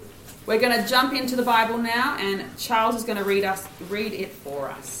We're going to jump into the Bible now, and Charles is going to read it for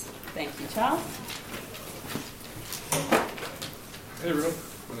us. Thank you, Charles. Hey everyone,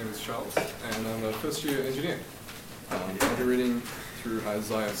 my name is Charles, and I'm a first-year engineer. I'll be reading through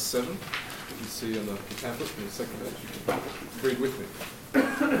Isaiah 7, that you see on the pamphlet on the second page. You can read with me.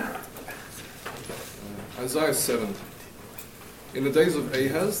 Isaiah 7. In the days of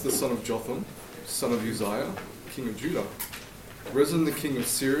Ahaz, the son of Jotham, son of Uzziah, king of Judah, Rezin the king of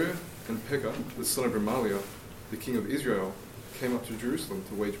Syria, and Pekah, the son of Remaliah, the king of Israel, came up to Jerusalem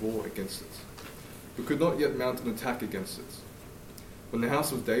to wage war against it, but could not yet mount an attack against it. When the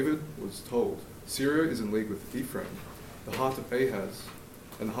house of David was told, Syria is in league with Ephraim, the heart of Ahaz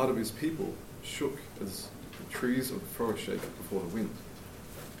and the heart of his people shook as the trees of the forest shake before the wind.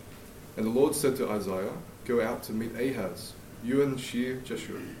 And the Lord said to Isaiah, "Go out to meet Ahaz, you and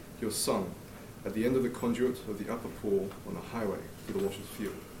Shear-Jeshua, your son, at the end of the conduit of the upper pool on the highway to the washer's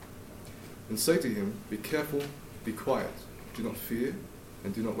field. And say to him, be careful, be quiet, do not fear,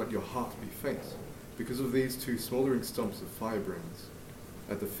 and do not let your heart be faint, because of these two smouldering stumps of firebrands,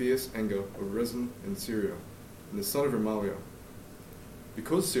 at the fierce anger of Rezin and Syria, and the son of Remaliah.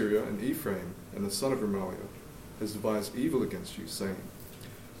 Because Syria and Ephraim and the son of Remaliah has devised evil against you, saying,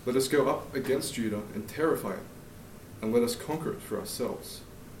 let us go up against Judah and terrify it, and let us conquer it for ourselves,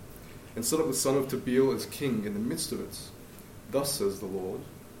 and set up the son of Tabeel as king in the midst of it. Thus says the Lord,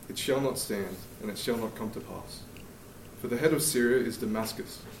 it shall not stand, and it shall not come to pass. For the head of Syria is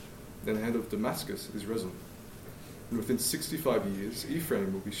Damascus, and the head of Damascus is Rezin. And within 65 years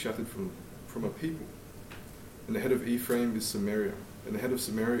Ephraim will be shattered from a people. And the head of Ephraim is Samaria, and the head of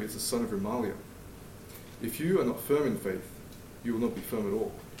Samaria is the son of Remaliah. If you are not firm in faith, you will not be firm at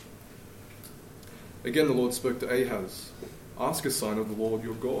all." Again the Lord spoke to Ahaz, "Ask a sign of the Lord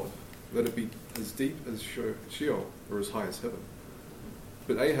your God. Let it be as deep as Sheol, or as high as heaven."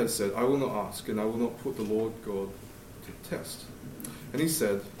 But Ahaz said, "I will not ask, and I will not put the Lord God to test." And he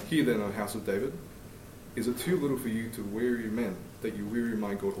said, "Hear then, O house of David, is it too little for you to weary men, that you weary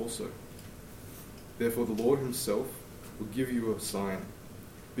my God also? Therefore the Lord himself will give you a sign.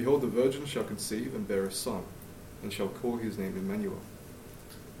 Behold, the virgin shall conceive and bear a son, and shall call his name Emmanuel.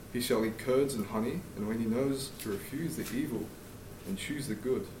 He shall eat curds and honey, and when he knows to refuse the evil and choose the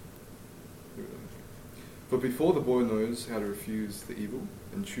good. But before the boy knows how to refuse the evil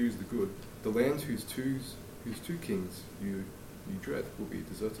and choose the good, the land whose two kings you dread will be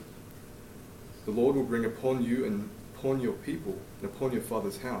deserted. The Lord will bring upon you and upon your people and upon your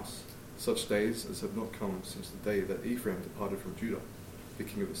father's house such days as have not come since the day that Ephraim departed from Judah, the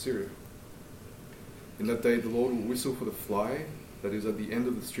king of Assyria. In that day the Lord will whistle for the fly that is at the end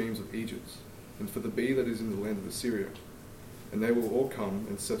of the streams of Egypt, and for the bee that is in the land of Assyria. And they will all come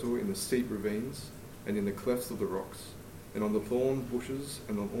and settle in the steep ravines, and in the clefts of the rocks, and on the thorn bushes,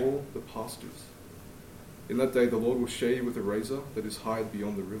 and on all the pastures. In that day the Lord will shear you with a razor that is hired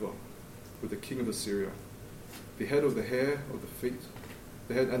beyond the river, with the king of Assyria, the head of the hair of the feet,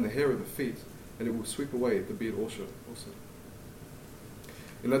 the head and the hair of the feet, and it will sweep away the beard also.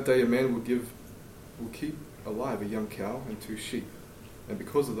 In that day a man will keep alive a young cow and 2 sheep, and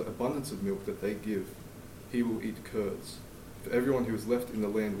because of the abundance of milk that they give, he will eat curds. For everyone who is left in the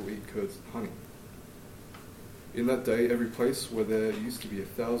land will eat curds and honey. In that day every place where there used to be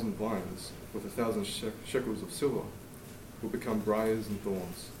 1,000 vines with 1,000 shekels of silver will become briars and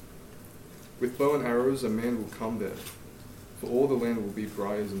thorns. With bow and arrows a man will come there, for all the land will be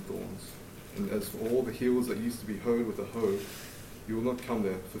briars and thorns. And as for all the hills that used to be hoed with a hoe, you will not come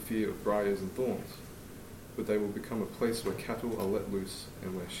there for fear of briars and thorns, but they will become a place where cattle are let loose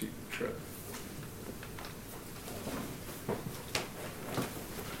and where sheep tread.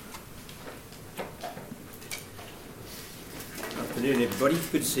 Afternoon, everybody.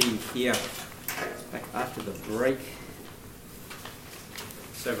 Good to see you here back after the break.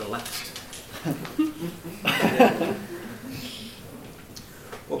 So relaxed.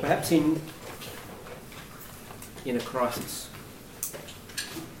 Or perhaps in a crisis.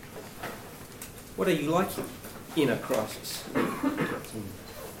 What are you like in a crisis?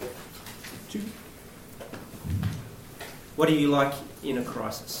 What are you like in a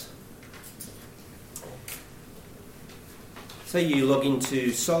crisis? Say you log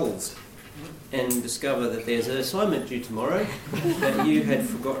into Souls and discover that there's an assignment due tomorrow that you had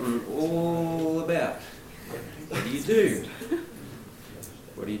forgotten all about. What do you do?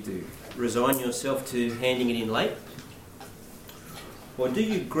 What do you do? Resign yourself to handing it in late? Or do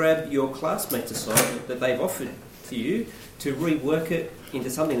you grab your classmate's assignment that they've offered to you to rework it into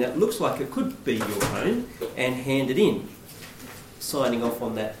something that looks like it could be your own and hand it in, signing off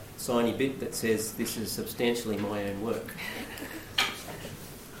on that signy bit that says this is substantially my own work?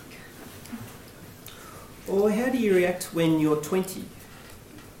 Or how do you react when you're 20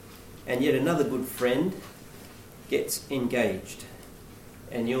 and yet another good friend gets engaged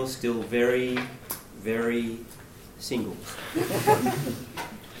and you're still very, very single?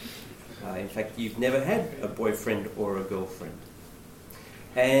 In fact, you've never had a boyfriend or a girlfriend.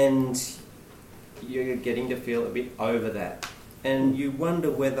 And you're getting to feel a bit over that. And you wonder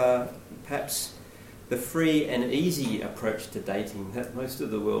whether perhaps the free and easy approach to dating that most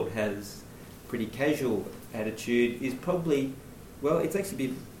of the world has, pretty casual attitude, is probably, well, it's actually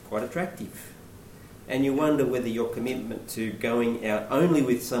been quite attractive. And you wonder whether your commitment to going out only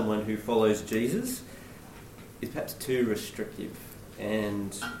with someone who follows Jesus is perhaps too restrictive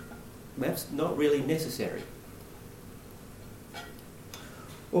and perhaps not really necessary.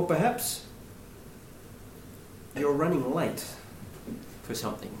 Or perhaps you're running late for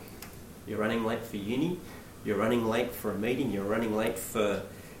something. You're running late for uni, you're running late for a meeting, you're running late for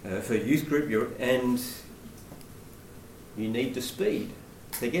youth group, and you need to speed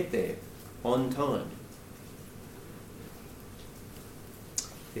to get there on time.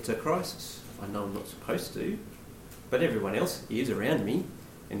 It's a crisis. I know I'm not supposed to, but everyone else is around me,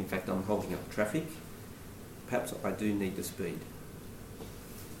 and in fact I'm holding up traffic. Perhaps I do need to speed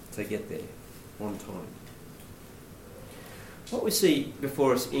to get there on time. What we see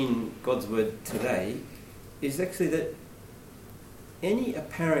before us in God's Word today is actually that any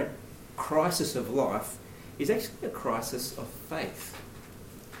apparent crisis of life is actually a crisis of faith.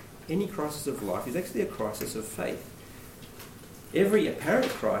 Any crisis of life is actually a crisis of faith. Every apparent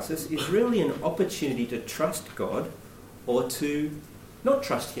crisis is really an opportunity to trust God or to not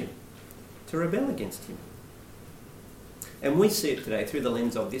trust Him, to rebel against Him. And we see it today through the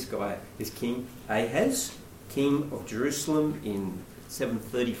lens of this guy, this King Ahaz, king of Jerusalem in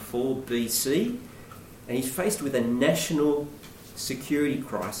 734 BC, and he's faced with a national security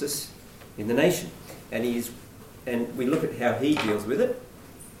crisis in the nation. And we look at how he deals with it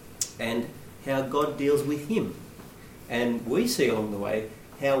and how God deals with him. And we see along the way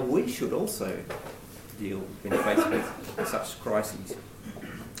how we should also deal when faced with such crises.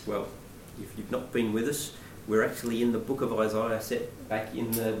 Well, if you've not been with us, we're actually in the book of Isaiah, set back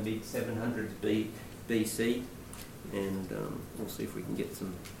in the mid-700s BC, and we'll see if we can get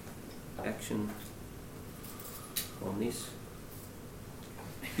some action on this.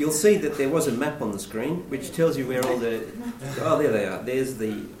 You'll see that there was a map on the screen which tells you where all the... Oh, there they are. There's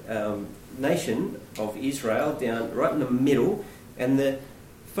the nation of Israel down right in the middle, and the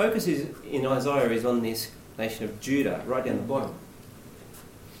focus in Isaiah is on this nation of Judah right down the bottom,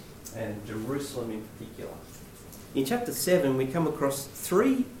 and Jerusalem in particular. In chapter 7 we come across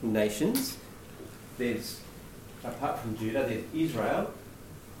three nations. There's, apart from Judah, there's Israel,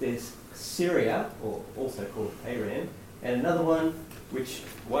 there's Syria, or also called Aram, and another one which,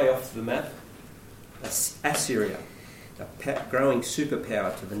 way off the map, Assyria, a growing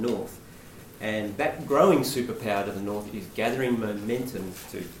superpower to the north. And that growing superpower to the north is gathering momentum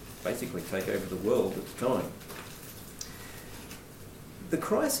to basically take over the world at the time. The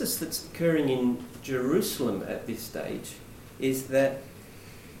crisis that's occurring in Jerusalem at this stage is that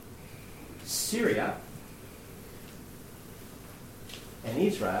Syria and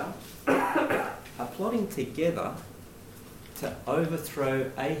Israel are plotting together to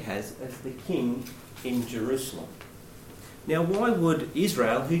overthrow Ahaz as the king in Jerusalem. Now, why would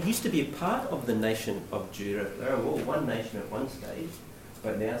Israel, who used to be a part of the nation of Judah, they were all one nation at one stage,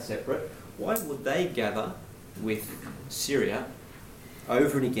 but now separate, why would they gather with Syria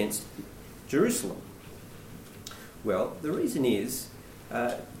over and against Jerusalem? Well, the reason is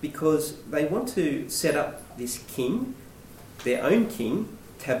because they want to set up this king, their own king,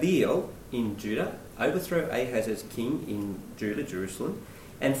 Tabeel in Judah, overthrow Ahaz as king in Judah, Jerusalem,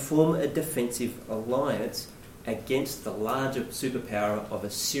 and form a defensive alliance against the larger superpower of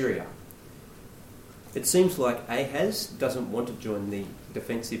Assyria. It seems like Ahaz doesn't want to join the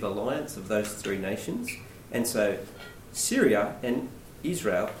defensive alliance of those three nations, and so Syria and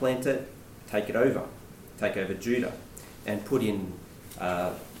Israel plan to take over Judah, and put in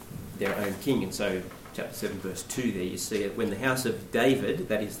their own king. And so chapter 7 verse 2 there you see it, when the house of David,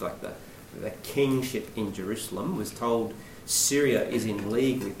 that is like the kingship in Jerusalem, was told Syria is in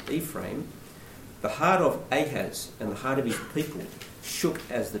league with Ephraim, the heart of Ahaz and the heart of his people shook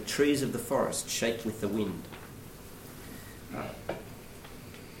as the trees of the forest shake with the wind.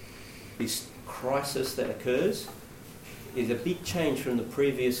 This crisis that occurs is a big change from the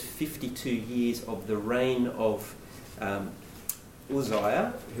previous 52 years of the reign of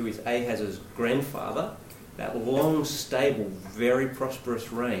Uzziah, who is Ahaz's grandfather. That long, stable, very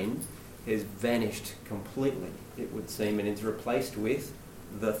prosperous reign has vanished completely, it would seem, and is replaced with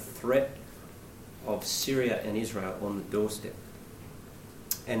the threat of Syria and Israel on the doorstep.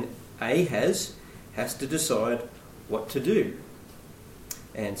 And Ahaz has to decide what to do.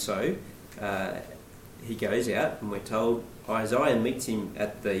 And so he goes out, and we're told Isaiah meets him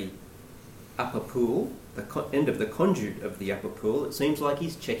at the upper pool, the end of the conduit of the upper pool. It seems like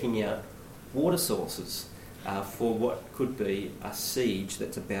he's checking out water sources for what could be a siege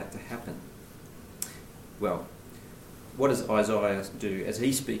that's about to happen. Well, what does Isaiah do as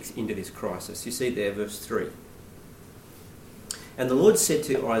he speaks into this crisis? You see there, verse 3. And the Lord said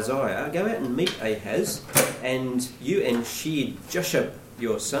to Isaiah, go out and meet Ahaz, and you and Shear-Jashub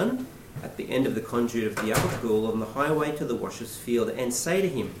your son, at the end of the conduit of the upper pool on the highway to the washer's field, and say to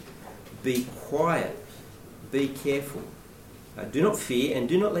him, be quiet, be careful. Do not fear, and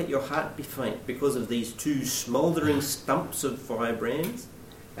do not let your heart be faint because of these two smouldering stumps of firebrands,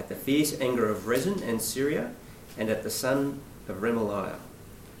 at the fierce anger of Rezin and Syria, and at the son of Remaliah.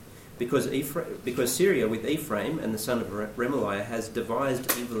 Because Syria with Ephraim and the son of Remaliah has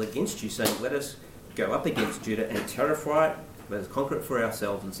devised evil against you, saying, let us go up against Judah and terrify it, let us conquer it for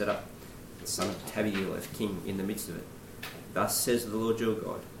ourselves and set up the son of Tabiel as king in the midst of it. Thus says the Lord your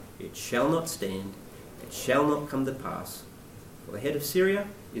God, it shall not stand, it shall not come to pass, for the head of Syria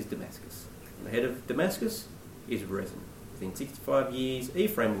is Damascus, and the head of Damascus is Rezin. Within 65 years,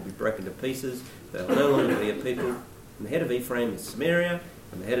 Ephraim will be broken to pieces, they will no longer be a people, and the head of Ephraim is Samaria,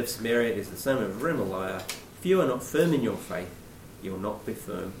 and the head of Samaria is the son of Remaliah. If you are not firm in your faith, you will not be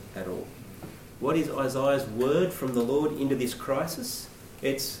firm at all. What is Isaiah's word from the Lord into this crisis?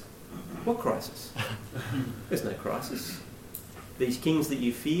 It's, what crisis? There's no crisis. These kings that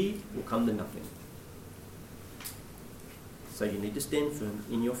you fear will come to nothing. So you need to stand firm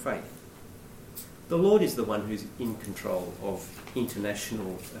in your faith. The Lord is the one who's in control of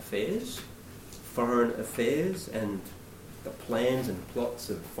international affairs, foreign affairs, and the plans and plots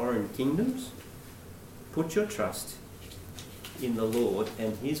of foreign kingdoms. Put your trust in the Lord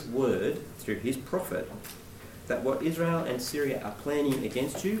and his word through his prophet that what Israel and Syria are planning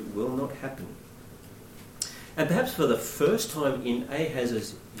against you will not happen. And perhaps for the first time in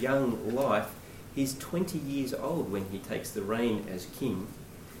Ahaz's young life, he's 20 years old when he takes the reign as king.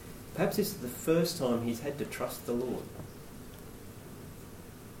 Perhaps this is the first time he's had to trust the Lord.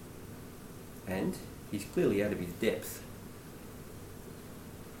 And he's clearly out of his depth.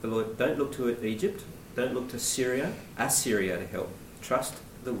 The Lord, don't look to Egypt, don't look to Assyria to help. Trust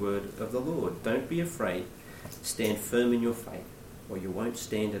the word of the Lord. Don't be afraid. Stand firm in your faith, or you won't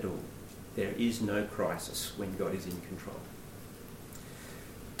stand at all. There is no crisis when God is in control.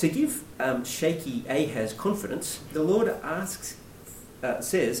 To give shaky Ahaz confidence, the Lord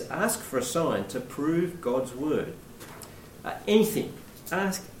says, ask for a sign to prove God's word. Anything.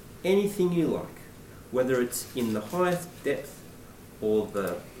 Ask anything you like, whether it's in the highest depth or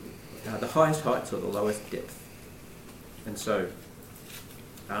the highest heights or the lowest depth. And so,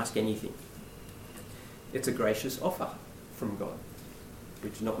 ask anything. It's a gracious offer from God,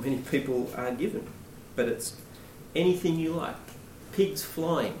 which not many people are given. But it's anything you like. Pigs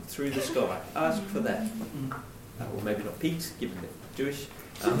flying through the sky. Ask for that. Or maybe not pigs, given they're Jewish.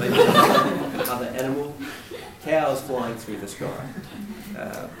 Maybe another animal. Cows flying through the sky.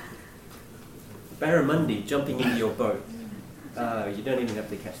 Barramundi jumping into your boat. You don't even have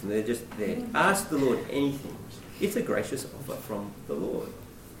to catch them. They're just there. Ask the Lord anything. It's a gracious offer from the Lord.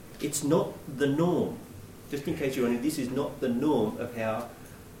 It's not the norm. Just in case you're wondering, this is not the norm of how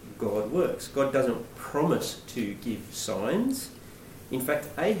God works. God doesn't promise to give signs. In fact,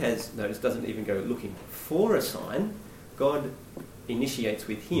 Ahaz, notice, doesn't even go looking for a sign. God initiates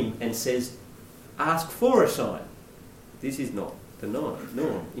with him and says, ask for a sign. This is not the norm.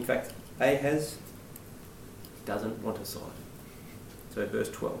 In fact, Ahaz doesn't want a sign. So verse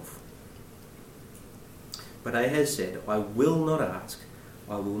 12. But Ahaz said, I will not ask.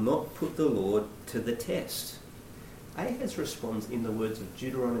 I will not put the Lord to the test. Ahaz responds in the words of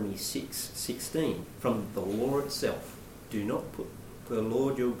Deuteronomy 6:16 from the law itself. Do not put the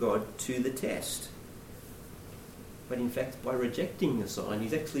Lord your God to the test. But in fact, by rejecting the sign,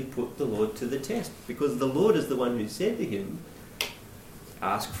 he's actually put the Lord to the test, because the Lord is the one who said to him,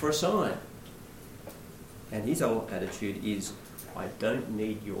 ask for a sign. And his whole attitude is, I don't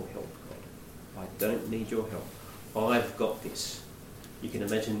need your help, God. I don't need your help. I've got this. You can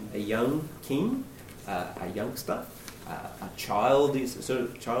imagine a young king, a youngster, a child is a sort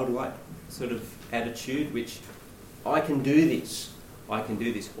of childlike sort of attitude, which I can do this. I can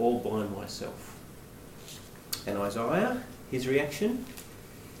do this all by myself. And Isaiah, his reaction?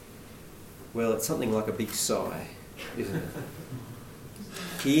 Well, it's something like a big sigh, isn't it?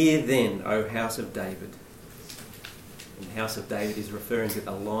 Hear then, O house of David. And the house of David is referring to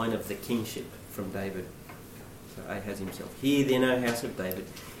a line of the kingship from David. So Ahaz himself. Hear then, O house of David,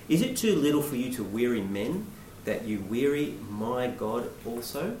 is it too little for you to weary men, that you weary my God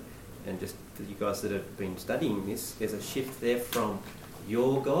also? And just for you guys that have been studying this, there's a shift there from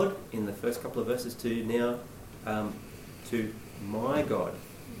your God in the first couple of verses to now to my God.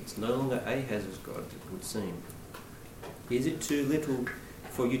 It's no longer Ahaz's God, it would seem. Is it too little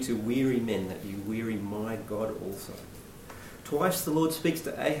for you to weary men, that you weary my God also? Twice the Lord speaks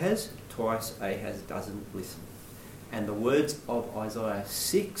to Ahaz, twice Ahaz doesn't listen. And the words of Isaiah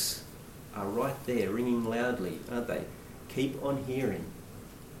 6 are right there, ringing loudly, aren't they? Keep on hearing,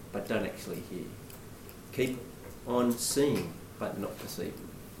 but don't actually hear. Keep on seeing, but not perceiving.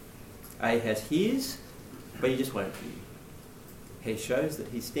 Ahaz hears, but he just won't hear. He shows that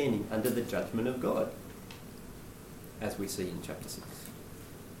he's standing under the judgment of God, as we see in chapter 6.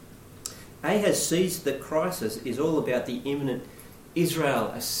 Ahaz sees the crisis is all about the imminent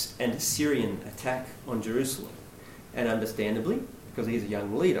Israel and Assyrian attack on Jerusalem. And understandably, because he's a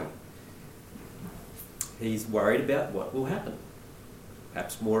young leader, he's worried about what will happen.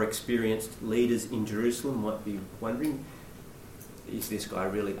 Perhaps more experienced leaders in Jerusalem might be wondering, is this guy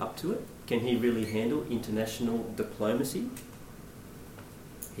really up to it? Can he really handle international diplomacy?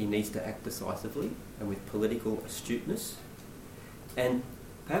 He needs to act decisively and with political astuteness. And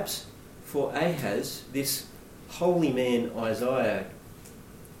perhaps for Ahaz, this holy man Isaiah,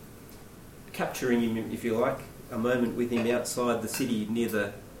 capturing him, if you like, a moment with him outside the city near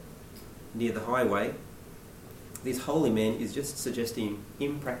the highway, this holy man is just suggesting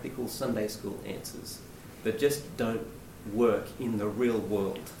impractical Sunday school answers that just don't work in the real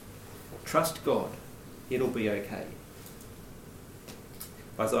world. Trust God, it'll be okay.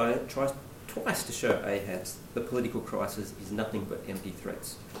 Isaiah tries twice to show Ahaz the political crisis is nothing but empty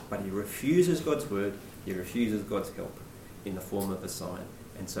threats, but he refuses God's word, he refuses God's help in the form of a sign,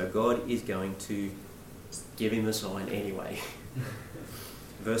 and so God is going to give him a sign anyway.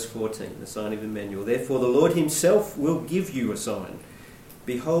 Verse 14, the sign of Emmanuel. Therefore the Lord himself will give you a sign.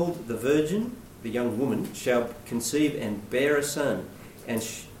 Behold, the virgin, the young woman, shall conceive and bear a son, and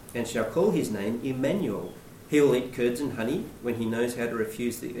shall call his name Emmanuel. He will eat curds and honey when he knows how to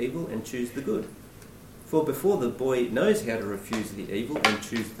refuse the evil and choose the good. For before the boy knows how to refuse the evil and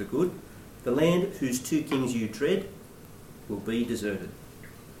choose the good, the land whose two kings you dread will be deserted.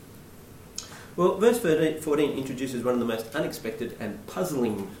 Well, verse 14 introduces one of the most unexpected and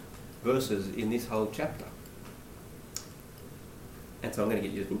puzzling verses in this whole chapter. And so I'm going to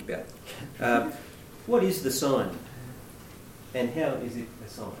get you to think about it. What is the sign? And how is it a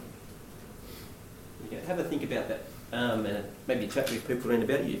sign? You have a think about that. And maybe chat with people around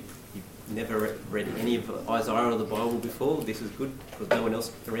about you. You've never read any of Isaiah or the Bible before. This is good because no one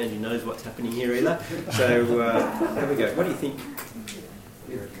else around you knows what's happening here either. So there we go. What do you think?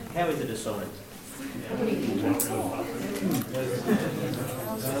 How is it a sign?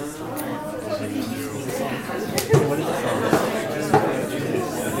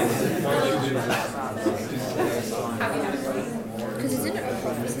 Because isn't it a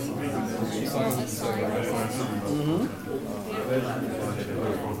prophecy? It's not a sign.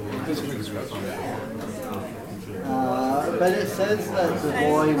 But it says that the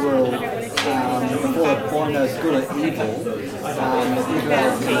boy will, before the boy knows good or evil,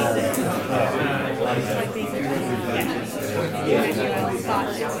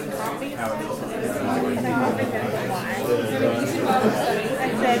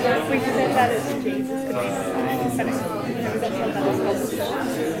 We said that it's Jesus.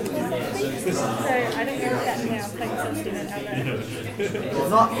 So I don't know if that now places in another. it's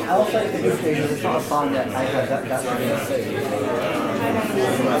not, I'll say it's not a sign that I have that really see.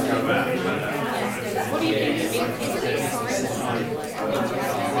 What do you think? Is it a sign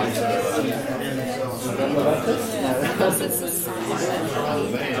because it's a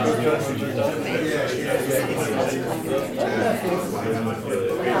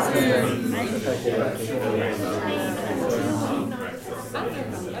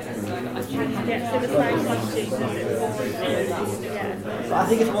Yeah, so the sign was Jesus. Yeah. But I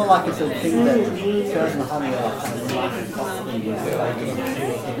think it's more like it's a thing that turns the honey off and then like possibly the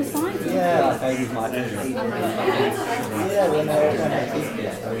sign? yeah, like babies might eat. Yeah, when they're teeth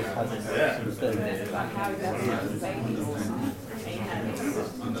get those have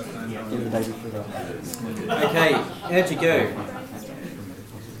give the baby sugar. Okay, how'd you go?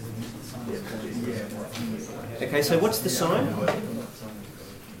 Okay, so what's the sign?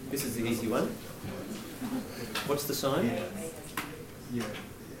 This is the easy one. What's the sign?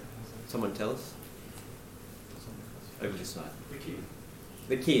 Someone tell us. Over this side.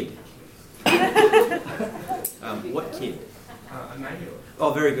 The kid. What kid? Emmanuel.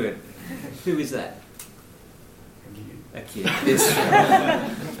 Oh, very good. Who is that? A kid. Yes.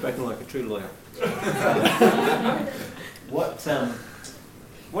 Spoken like a true lawyer. What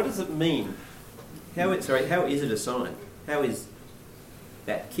does it mean? How is it a sign? How is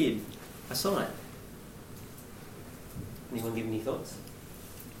that kid a sign? Anyone give any thoughts?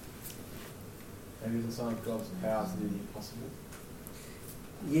 Maybe it's a sign of God's power to do the impossible.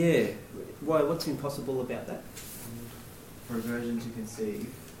 Yeah. Why? What's impossible about that? For a virgin to conceive,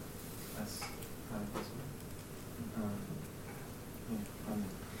 that's kind of possible.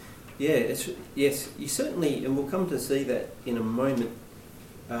 Yes. You certainly, and we'll come to see that in a moment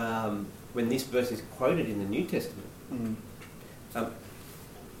when this verse is quoted in the New Testament.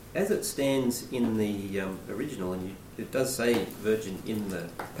 As it stands in the original, and it does say virgin in the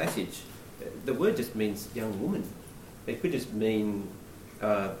passage, the word just means young woman. It could just mean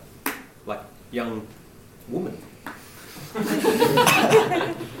like young woman.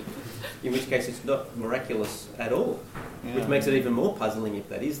 In which case it's not miraculous at all, which makes it even more puzzling if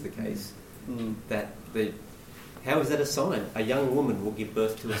that is the case. How is that a sign? A young woman will give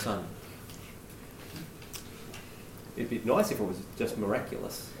birth to a son. It'd be nice if it was just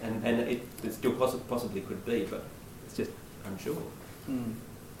miraculous, and it still possibly could be, but it's just unsure.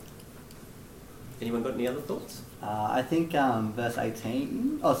 Anyone got any other thoughts? I think verse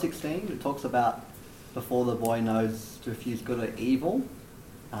 16, it talks about before the boy knows to refuse good or evil,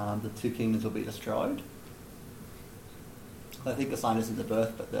 the two kingdoms will be destroyed. I think the sign isn't the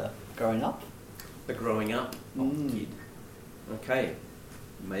birth, but the growing up. The growing up of the kid. Okay,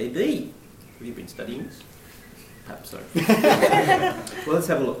 maybe. Have you been studying this? Perhaps so. Well, let's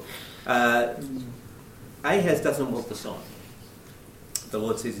have a look. Ahaz doesn't want the sign. The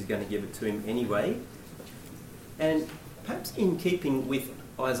Lord says he's going to give it to him anyway. And perhaps in keeping with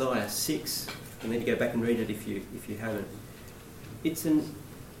Isaiah 6, you need to go back and read it if you haven't. It's an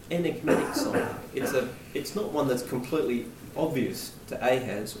enigmatic sign. It's not one that's completely obvious to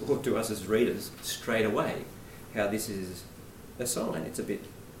Ahaz or to us as readers straight away how this is a sign. It's a bit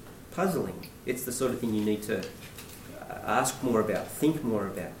puzzling. It's the sort of thing you need to ask more about, think more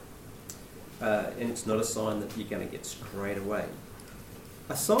about. And it's not a sign that you're going to get straight away.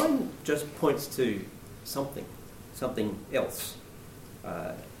 A sign just points to something else.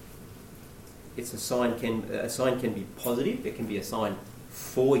 It's a sign can be positive. It can be a sign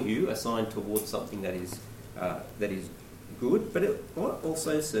for you, a sign towards something that is good, but it might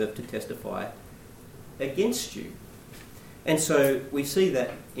also serve to testify against you. And so we see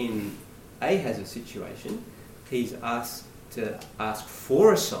that in Ahaz's situation, he's asked to ask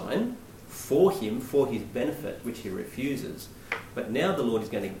for a sign for him, for his benefit, which he refuses. But now the Lord is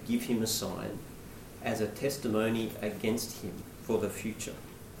going to give him a sign as a testimony against him for the future.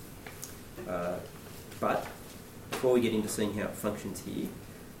 But before we get into seeing how it functions here,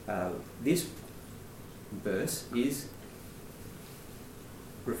 this verse is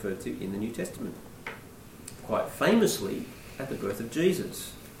referred to in the New Testament, quite famously at the birth of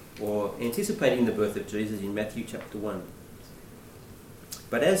Jesus, or anticipating the birth of Jesus in Matthew chapter 1.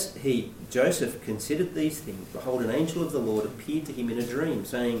 But as Joseph, considered these things, behold, an angel of the Lord appeared to him in a dream,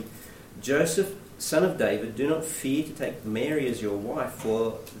 saying, Joseph, son of David, do not fear to take Mary as your wife,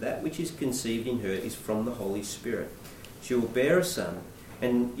 for that which is conceived in her is from the Holy Spirit. She will bear a son,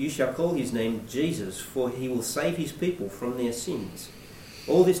 and you shall call his name Jesus, for he will save his people from their sins.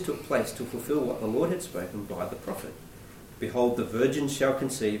 All this took place to fulfill what the Lord had spoken by the prophet. Behold, the virgin shall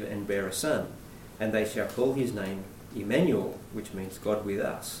conceive and bear a son, and they shall call his name Emmanuel, which means God with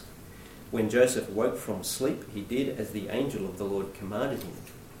us. When Joseph woke from sleep, he did as the angel of the Lord commanded him,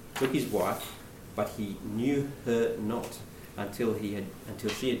 took his wife, but he knew her not until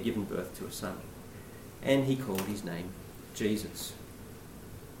she had given birth to a son, and he called his name Jesus.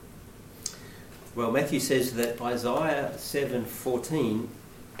 Well, Matthew says that Isaiah 7:14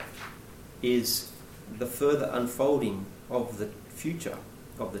 is the further unfolding of the future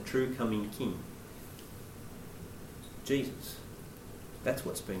of the true coming King, Jesus. That's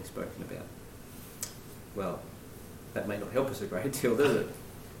what's being spoken about. Well, that may not help us a great deal, does it?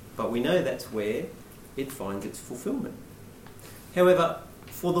 But we know that's where it finds its fulfillment. However,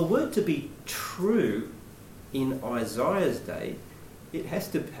 for the word to be true in Isaiah's day, it has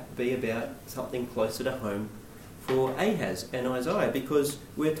to be about something closer to home for Ahaz and Isaiah, because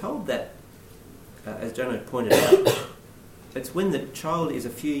we're told that, as Jono pointed out, it's when the child is a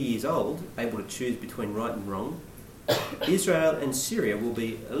few years old, able to choose between right and wrong, Israel and Syria will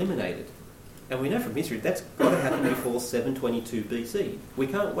be eliminated. And we know from history that's got to happen before 722 BC. We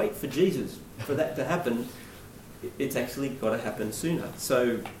can't wait for Jesus for that to happen. It's actually got to happen sooner.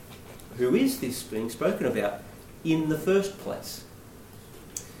 So who is this being spoken about in the first place?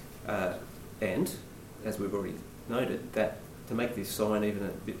 And, as we've already noted, that to make this sign even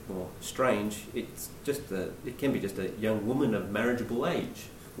a bit more strange, it can be just a young woman of marriageable age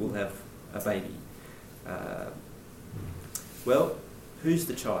will have a baby. Well, who's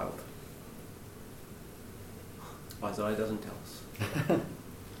the child? Isaiah doesn't tell us.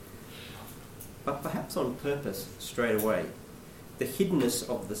 But perhaps on purpose, straight away, the hiddenness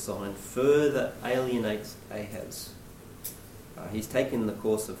of the sign further alienates Ahaz. He's taken the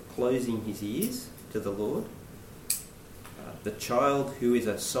course of closing his ears to the Lord. The child, who is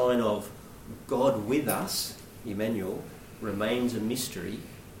a sign of God with us, Emmanuel, remains a mystery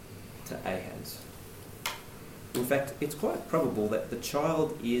to Ahaz. In fact, it's quite probable that the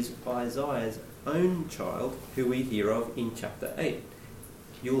child is Isaiah's own child, who we hear of in chapter 8.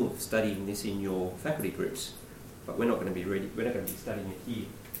 You'll have studied this in your faculty groups, but we're not going to be studying it here.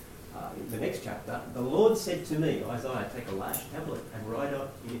 In the next chapter, the Lord said to me, Isaiah, take a large tablet and write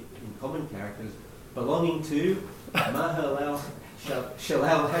up in common characters, belonging to Mahalalel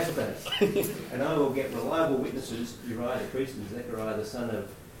Shalal-Hashbaz, and I will get reliable witnesses, Uriah the priest and Zechariah the son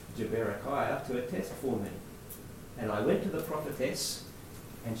of Jeberechiah, to attest for me. And I went to the prophetess,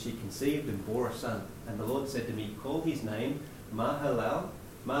 and she conceived and bore a son. And the Lord said to me, call his name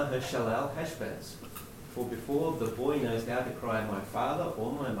Maher-Shalal-Hashbaz. For before the boy knows how to cry, my father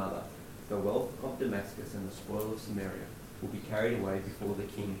or my mother, the wealth of Damascus and the spoil of Samaria will be carried away before the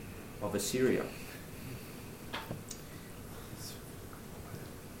king of Assyria.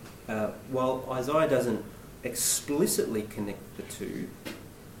 While Isaiah doesn't explicitly connect the two,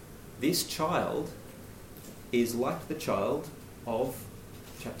 this child is like the child of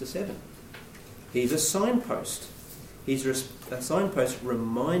chapter 7. He's a signpost. He's a signpost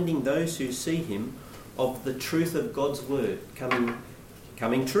reminding those who see him of the truth of God's word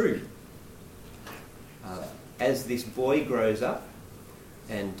coming true. As this boy grows up,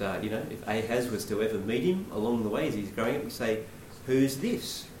 and if Ahaz was to ever meet him along the way as he's growing up, we say, who's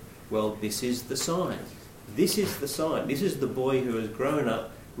this? Well, this is the sign. This is the sign. This is the boy who has grown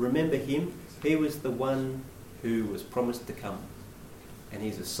up. Remember him? He was the one who was promised to come. And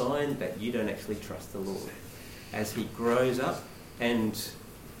he's a sign that you don't actually trust the Lord. As he grows up, and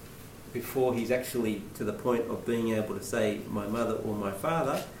before he's actually to the point of being able to say my mother or my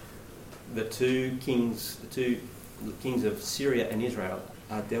father, the two kings of Syria and Israel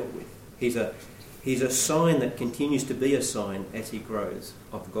are dealt with. He's a sign that continues to be a sign as he grows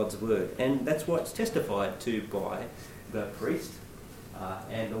of God's word. And that's why it's testified to by the priest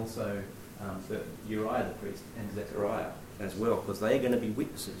and also Uriah the priest and Zechariah as well, because they're going to be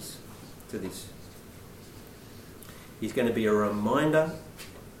witnesses to this. He's going to be a reminder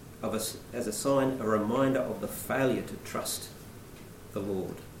as a sign, a reminder of the failure to trust the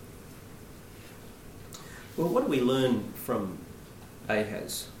Lord. Well, what do we learn from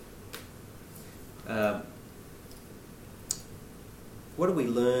Ahaz? What do we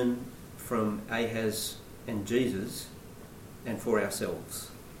learn from Ahaz and Jesus and for ourselves?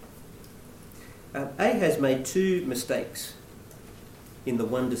 Ahaz made two mistakes in the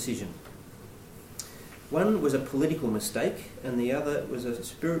one decision. One was a political mistake and the other was a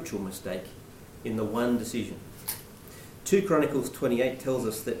spiritual mistake in the one decision. 2 Chronicles 28 tells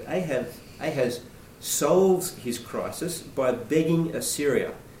us that Ahaz solves his crisis by begging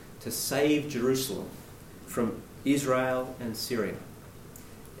Assyria to save Jerusalem from Israel and Syria.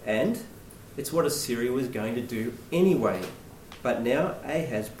 And it's what Assyria was going to do anyway. But now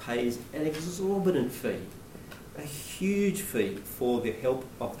Ahaz pays an exorbitant fee, a huge fee for the help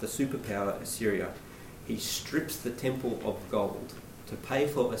of the superpower Assyria. He strips the temple of gold to pay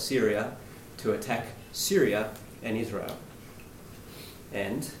for Assyria to attack Syria and Israel.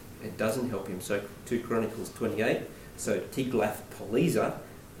 And it doesn't help him. So 2 Chronicles 28, so Tiglath-Pileser,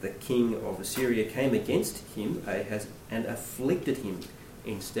 the king of Assyria, came against him, Ahaz, and afflicted him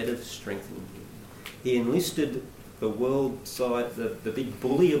instead of strengthening him. He enlisted the world side, the big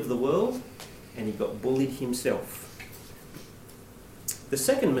bully of the world, and he got bullied himself. The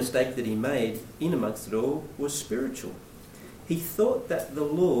second mistake that he made in amongst it all was spiritual. He thought that the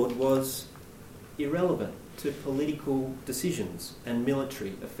Lord was irrelevant to political decisions and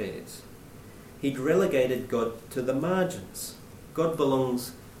military affairs. He'd relegated God to the margins. God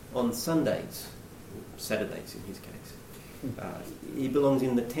belongs on Sundays, Saturdays in his case. He belongs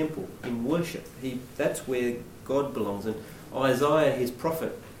in the temple, in worship. That's where God belongs. And Isaiah, his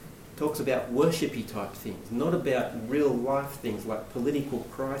prophet, talks about worshipy type things, not about real life things like political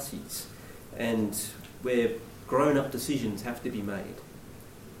crises and where grown-up decisions have to be made.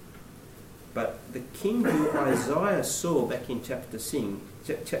 But the king who Isaiah saw back in chapter 6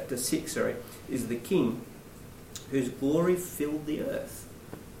 chapter 6, is the king whose glory filled the earth.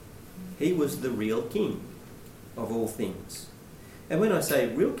 He was the real king of all things. And when I say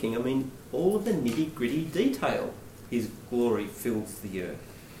real king, I mean all of the nitty-gritty detail. His glory fills the earth.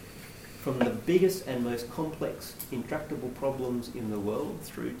 From the biggest and most complex, intractable problems in the world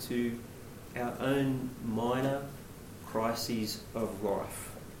through to our own minor crises of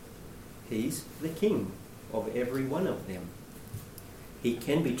life. He's the king of every one of them. He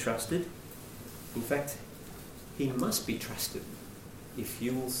can be trusted. In fact, he must be trusted if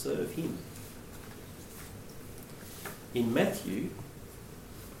you will serve him. In Matthew,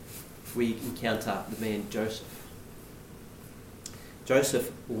 we encounter the man Joseph.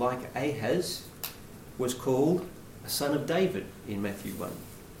 Joseph, like Ahaz, was called a son of David in Matthew 1.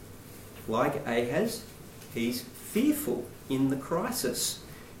 Like Ahaz, he's fearful in the crisis.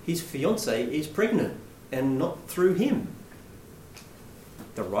 His fiancée is pregnant, and not through him.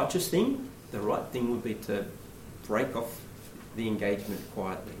 The righteous thing, the right thing would be to break off the engagement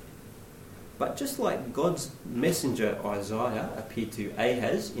quietly. But just like God's messenger Isaiah appeared to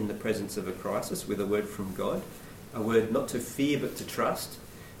Ahaz in the presence of a crisis with a word from God, a word not to fear but to trust,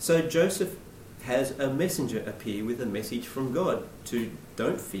 so Joseph has a messenger appear with a message from God to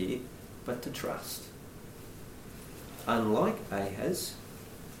don't fear but to trust. Unlike Ahaz,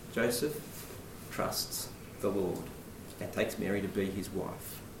 Joseph trusts the Lord and takes Mary to be his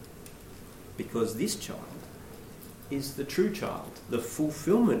wife. Because this child is the true child, the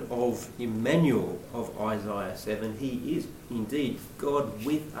fulfillment of Emmanuel of Isaiah 7. He is indeed God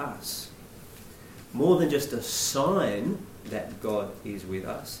with us. More than just a sign that God is with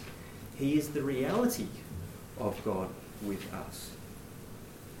us, he is the reality of God with us.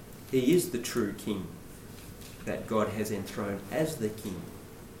 He is the true king that God has enthroned as the king,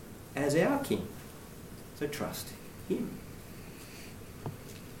 as our king. So trust him.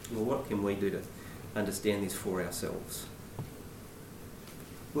 Well, what can we do to understand this for ourselves?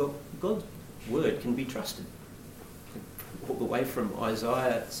 Well, God's word can be trusted. All the way from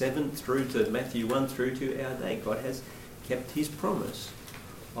Isaiah 7 through to Matthew 1 through to our day, God has kept his promise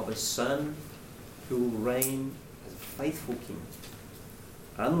of a son who will reign as a faithful king.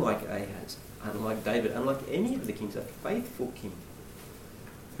 Unlike Ahaz, unlike David, unlike any of the kings, a faithful king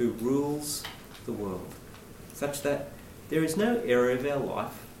who rules the world, such that there is no area of our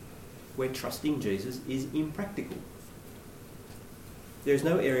life where trusting Jesus is impractical. There is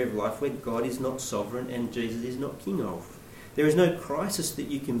no area of life where God is not sovereign and Jesus is not king of. There is no crisis that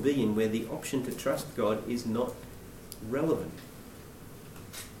you can be in where the option to trust God is not relevant.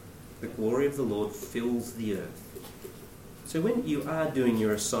 The glory of the Lord fills the earth. So when you are doing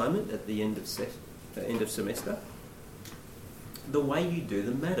your assignment at the end of semester, the way you do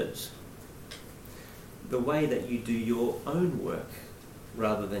them matters. The way that you do your own work,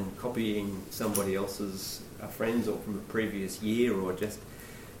 rather than copying somebody else's, a friend's, or from a previous year, or just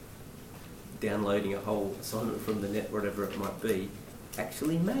downloading a whole assignment from the net, whatever it might be,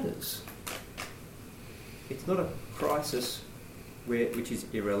 actually matters. It's not a crisis which is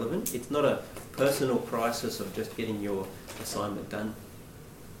irrelevant. It's not a personal crisis of just getting your assignment done.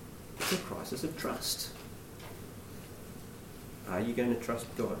 It's a crisis of trust. Are you going to trust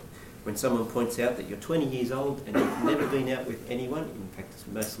God? When someone points out that you're 20 years old and you've never been out with anyone, in fact it's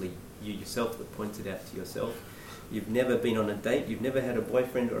mostly you yourself that points it out to yourself, you've never been on a date, you've never had a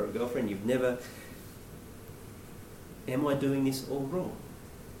boyfriend or a girlfriend, am I doing this all wrong?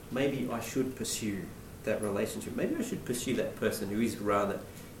 Maybe I should pursue that relationship. Maybe I should pursue that person who is rather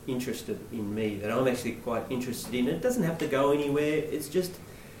interested in me, that I'm actually quite interested in. It doesn't have to go anywhere. It's just,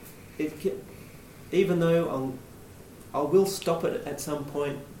 even though I will stop it at some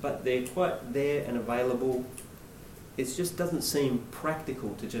point, but they're quite there and available, it just doesn't seem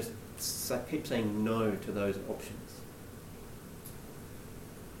practical to just keep saying no to those options.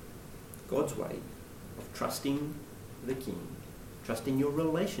 God's way of trusting the King, trusting your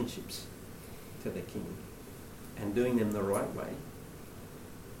relationships to the King, and doing them the right way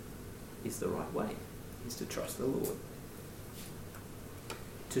is the right way, is to trust the Lord.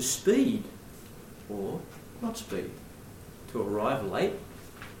 To speed or not speed, to arrive late,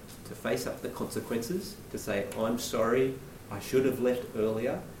 to face up the consequences, to say, I'm sorry, I should have left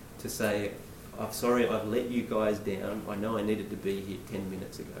earlier, to say, I'm sorry, I've let you guys down, I know I needed to be here 10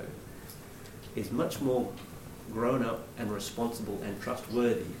 minutes ago, is much more grown up and responsible and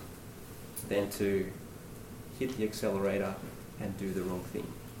trustworthy than to hit the accelerator and do the wrong thing.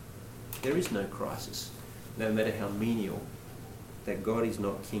 There is no crisis, no matter how menial, that God is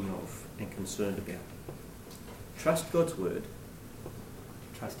not king of and concerned about. Trust God's word,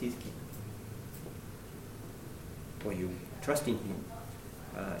 trust his king. Or you trust in him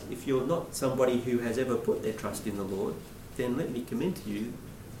if you're not somebody who has ever put their trust in the Lord, then let me commend to you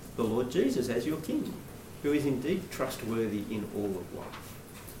the Lord Jesus as your King, who is indeed trustworthy in all of life.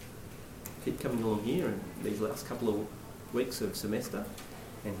 Keep coming along here in these last couple of weeks of semester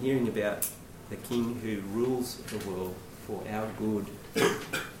and hearing about the King who rules the world for our good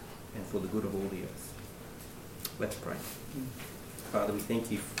and for the good of all the earth. Let's pray. Father, we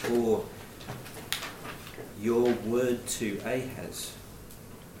thank you for your word to Ahaz,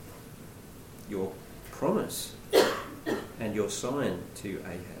 your promise and your sign to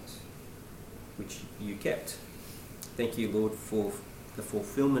Ahaz, which you kept. Thank you, Lord, for the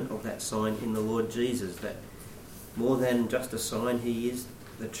fulfilment of that sign in the Lord Jesus, that more than just a sign, he is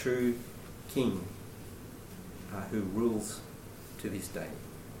the true King who rules to this day.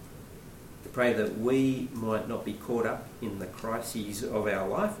 To pray that we might not be caught up in the crises of our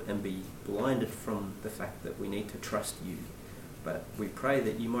life and be blinded from the fact that we need to trust you, but we pray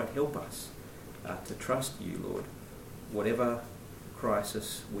that you might help us to trust you, Lord, whatever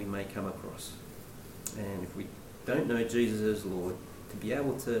crisis we may come across. And if we don't know Jesus as Lord, to be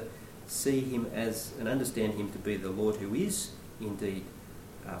able to see him as and understand him to be the Lord who is indeed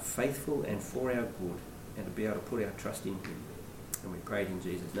faithful and for our good, and to be able to put our trust in him. And we pray it in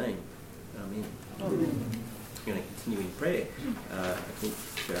Jesus' name. Amen. Amen. We're going to continue in prayer. I think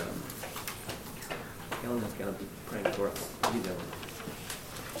Eleanor's going to be praying for us. You, Eleanor.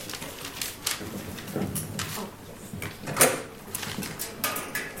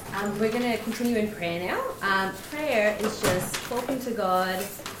 We're going to continue in prayer now. Prayer is just talking to God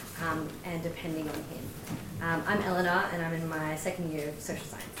and depending on him. I'm Eleanor and I'm in my second year of social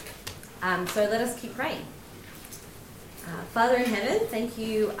science. So let us keep praying. Father in heaven, thank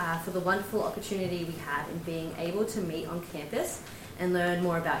you for the wonderful opportunity we have in being able to meet on campus and learn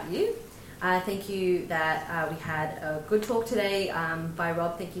more about you. Thank you that we had a good talk today by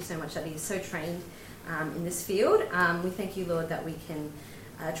Rob. Thank you so much that he's so trained in this field. We thank you, Lord, that we can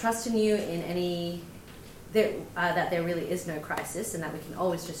trust in you in any, that there really is no crisis and that we can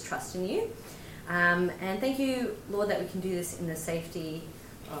always just trust in you. And thank you, Lord, that we can do this in the safety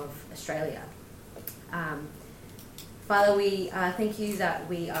of Australia. Father, we thank you that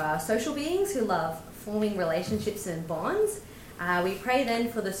we are social beings who love forming relationships and bonds. We pray then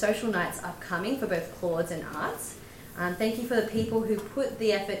for the social nights upcoming for both Claude's and Arts. Thank you for the people who put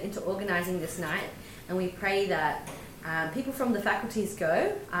the effort into organising this night, and we pray that people from the faculties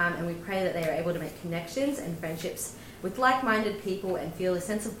go, and we pray that they are able to make connections and friendships with like-minded people and feel a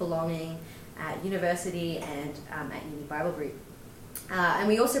sense of belonging at university and at Uni Bible Group. And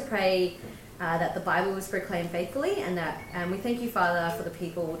we also pray that the Bible was proclaimed faithfully, and we thank you, Father, for the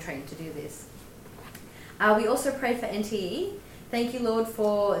people trained to do this. We also pray for NTE. Thank you, Lord,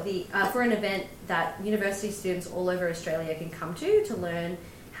 for an event that university students all over Australia can come to learn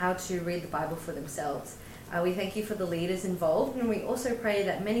how to read the Bible for themselves. We thank you for the leaders involved, and we also pray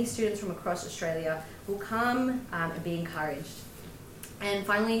that many students from across Australia will come and be encouraged. And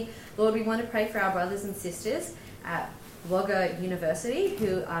finally, Lord, we want to pray for our brothers and sisters at Wagga University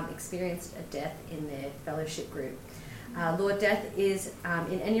who experienced a death in their fellowship group. Lord, death is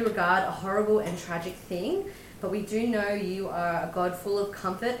in any regard a horrible and tragic thing, but we do know you are a God full of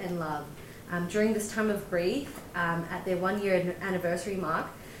comfort and love. During this time of grief, at their 1-year anniversary mark,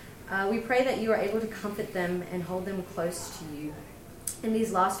 we pray that you are able to comfort them and hold them close to you. In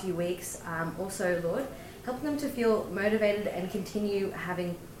these last few weeks, also, Lord, help them to feel motivated and continue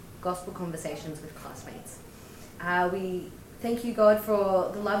having gospel conversations with classmates. We thank you, God,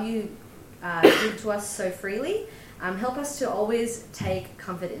 for the love you give to us so freely. Help us to always take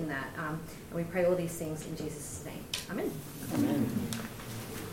comfort in that. And we pray all these things in Jesus' name. Amen. Amen.